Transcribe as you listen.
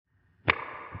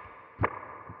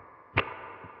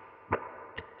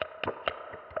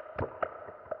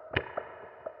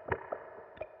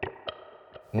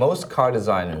Most car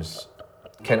designers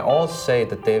can all say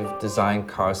that they've designed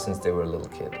cars since they were a little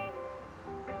kid.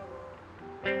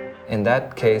 In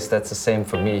that case, that's the same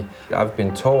for me. I've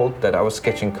been told that I was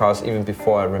sketching cars even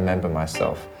before I remember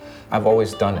myself. I've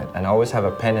always done it, and I always have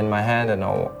a pen in my hand, and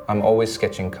I'm always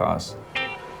sketching cars.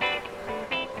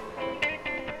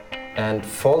 And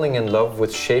falling in love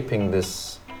with shaping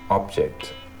this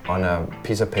object on a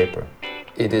piece of paper,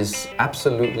 it is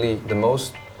absolutely the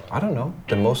most, I don't know,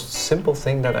 the most simple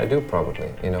thing that I do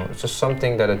probably. You know, it's just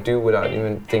something that I do without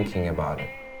even thinking about it.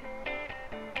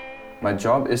 My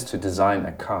job is to design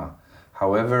a car.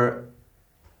 However,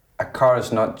 a car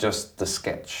is not just the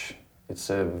sketch. It's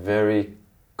a very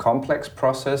complex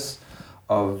process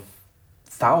of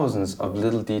thousands of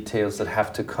little details that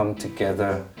have to come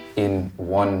together in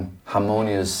one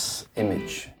harmonious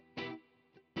image.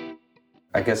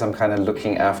 I guess I'm kind of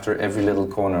looking after every little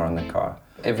corner on the car,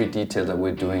 every detail that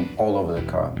we're doing all over the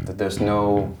car, that there's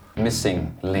no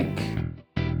missing link.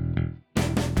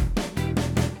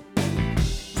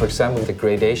 For example, the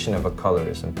gradation of a color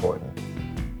is important.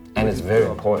 And it's very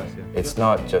important. It's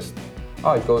not just,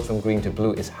 oh, it goes from green to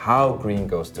blue. It's how green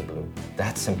goes to blue.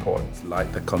 That's important. It's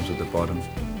light that comes at the bottom.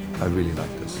 I really like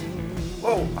this.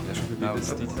 Whoa!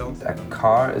 A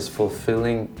car is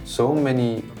fulfilling so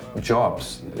many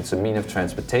jobs. It's a means of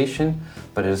transportation,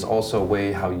 but it is also a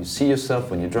way how you see yourself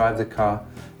when you drive the car.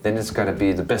 Then it's got to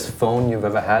be the best phone you've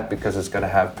ever had because it's got to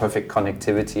have perfect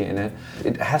connectivity in it.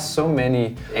 It has so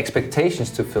many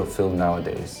expectations to fulfill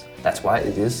nowadays. That's why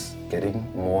it is getting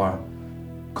more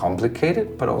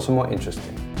complicated, but also more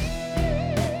interesting.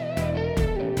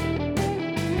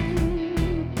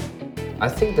 I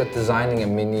think that designing a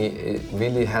Mini, it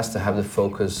really has to have the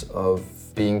focus of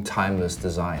being timeless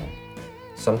design.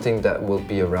 Something that will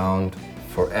be around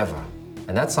forever.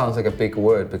 And that sounds like a big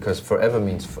word because forever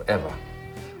means forever.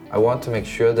 I want to make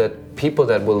sure that people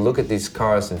that will look at these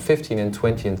cars in 15 and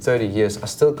 20 and 30 years are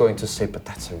still going to say, but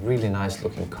that's a really nice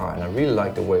looking car and I really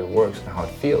like the way it works and how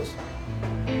it feels.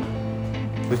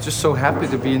 We're just so happy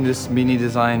to be in this Mini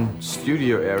design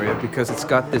studio area because it's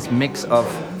got this mix of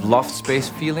loft space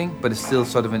feeling, but it's still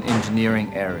sort of an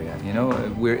engineering area. You know,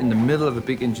 we're in the middle of a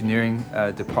big engineering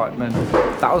department.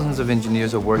 Thousands of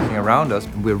engineers are working around us,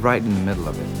 and we're right in the middle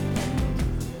of it.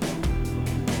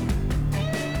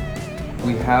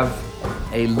 We have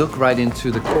a look right into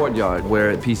the courtyard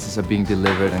where pieces are being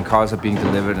delivered and cars are being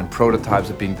delivered and prototypes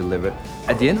are being delivered.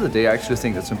 At the end of the day, I actually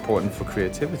think that's important for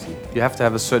creativity. You have to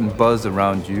have a certain buzz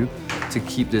around you to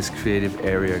keep this creative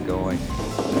area going.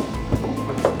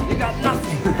 You got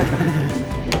nothing!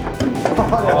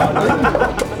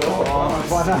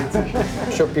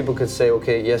 I'm sure people could say,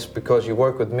 okay, yes, because you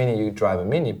work with Mini, you drive a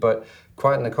Mini, but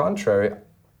quite on the contrary,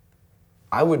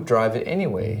 I would drive it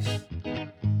anyways.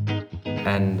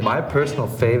 And my personal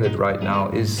favorite right now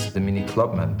is the Mini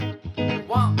Clubman.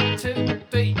 1, 2,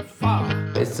 3,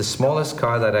 4. It's the smallest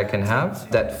car that I can have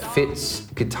that fits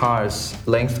guitars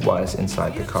lengthwise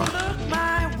inside the car. Look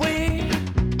my way.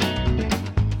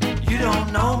 You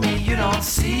don't know me, you don't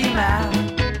see me.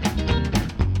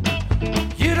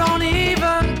 You don't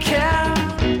even care.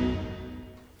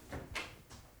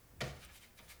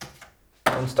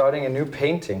 I'm starting a new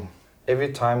painting.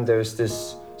 Every time there's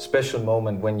this special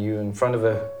moment when you're in front of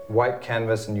a white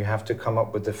canvas and you have to come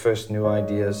up with the first new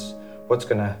ideas, what's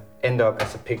gonna end up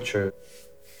as a picture.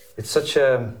 It's such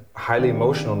a highly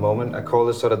emotional moment. I call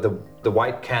it sort of the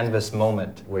white canvas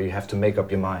moment where you have to make up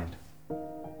your mind.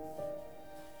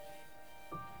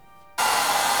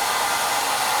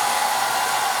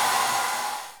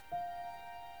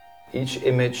 Each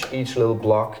image, each little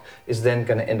block is then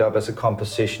going to end up as a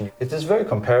composition. It is very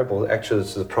comparable actually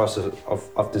to the process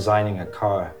of designing a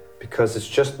car because it's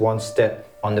just one step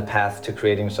on the path to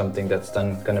creating something that's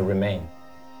then going to remain.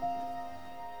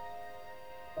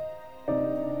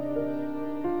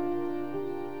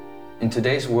 In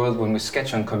today's world, when we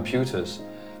sketch on computers,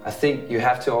 I think you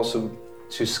have to also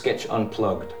sketch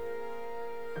unplugged.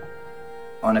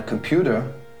 On a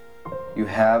computer, you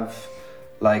have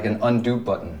like an undo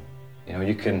button. You know,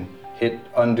 you can hit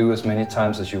undo as many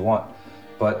times as you want.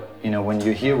 But, you know, when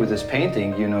you're here with this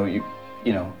painting, you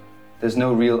know, there's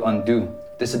no real undo.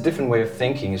 There's a different way of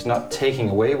thinking. It's not taking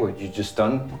away what you just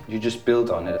done, you just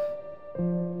build on it.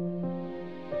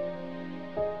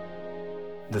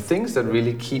 The things that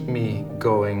really keep me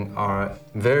going are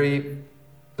very,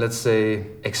 let's say,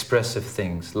 expressive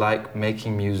things, like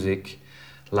making music,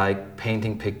 like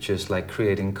painting pictures, like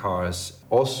creating cars.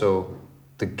 Also,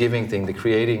 the giving thing, the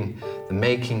creating, the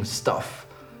making stuff,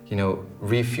 you know,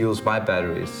 refuels my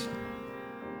batteries.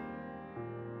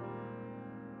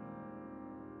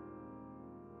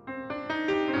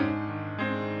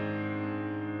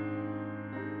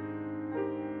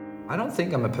 don't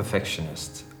think I'm a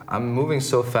perfectionist. I'm moving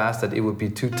so fast that it would be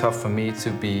too tough for me to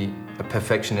be a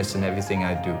perfectionist in everything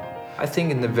I do. I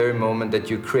think in the very moment that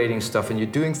you're creating stuff and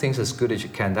you're doing things as good as you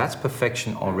can, that's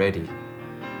perfection already.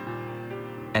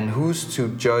 And who's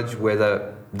to judge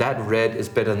whether that red is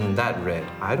better than that red?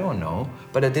 I don't know,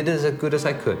 but I did it as good as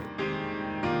I could.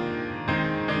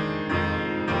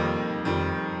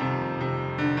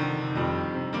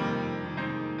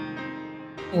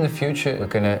 In the future, we're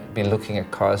going to be looking at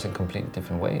cars in completely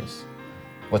different ways.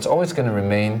 What's always going to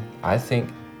remain, I think,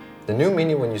 the new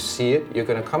Mini, when you see it, you're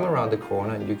going to come around the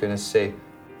corner and you're going to say,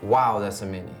 wow, that's a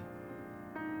Mini.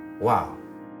 Wow.